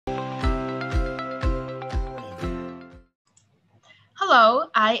Hello,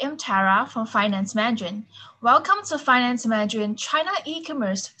 I am Tara from Finance Mandarin. Welcome to Finance Mandarin China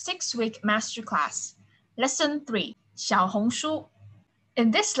E-commerce 6-week Masterclass. Lesson 3, Xiaohongshu.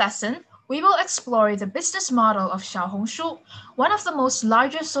 In this lesson, we will explore the business model of Xiaohongshu, one of the most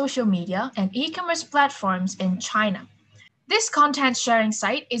largest social media and e-commerce platforms in China. This content sharing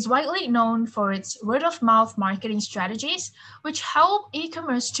site is widely known for its word-of-mouth marketing strategies, which help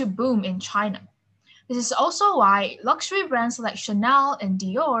e-commerce to boom in China. This is also why luxury brands like Chanel and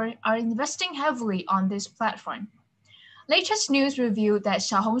Dior are investing heavily on this platform. Latest news revealed that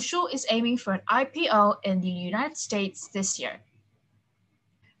Xiaohongshu is aiming for an IPO in the United States this year.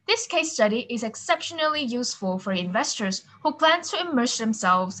 This case study is exceptionally useful for investors who plan to immerse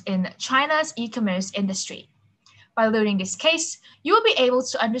themselves in China's e-commerce industry. By learning this case, you will be able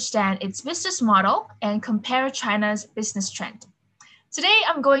to understand its business model and compare China's business trend. Today,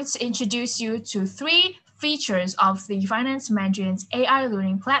 I'm going to introduce you to 3 features of the Finance Mandarin's AI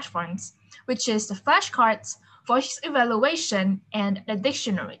learning platforms, which is the flashcards, voice evaluation, and the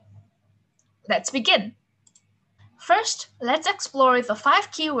dictionary. Let's begin. First, let's explore the 5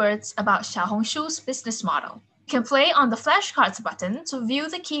 keywords about Xiaohongshu's business model. You can play on the flashcards button to view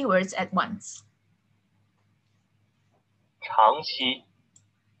the keywords at once. 长期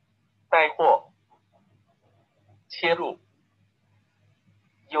带货切入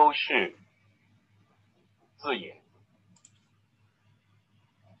优势字眼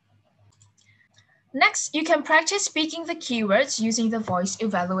Next, you can practice speaking the keywords using the voice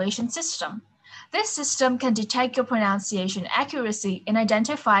evaluation system. This system can detect your pronunciation accuracy and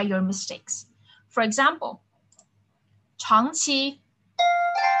identify your mistakes. For example, 长期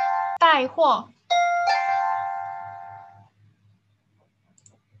带货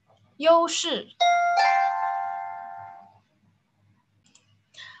优势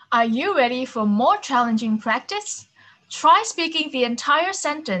Are you ready for more challenging practice? Try speaking the entire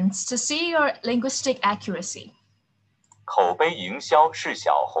sentence to see your linguistic accuracy. 口碑营销是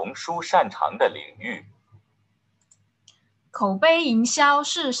小红书擅长的领域。口碑营销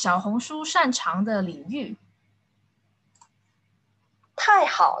是小红书擅长的领域。太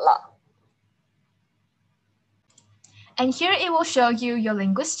好了。And here it will show you your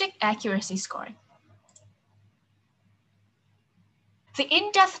linguistic accuracy score. The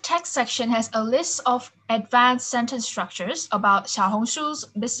in-depth text section has a list of advanced sentence structures about Xiaohongshu's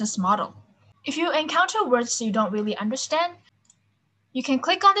business model. If you encounter words you don't really understand, you can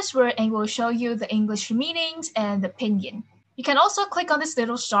click on this word and it will show you the English meanings and the pinyin. You can also click on this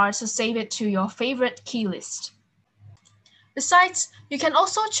little star to save it to your favorite key list. Besides, you can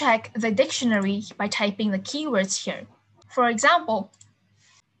also check the dictionary by typing the keywords here. For example,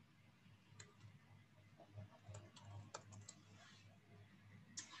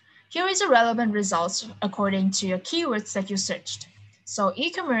 here is the relevant results according to your keywords that you searched. So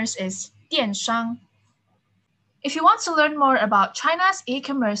e-commerce is 电商. If you want to learn more about China's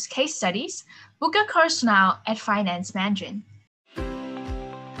e-commerce case studies, book a course now at Finance Mandarin.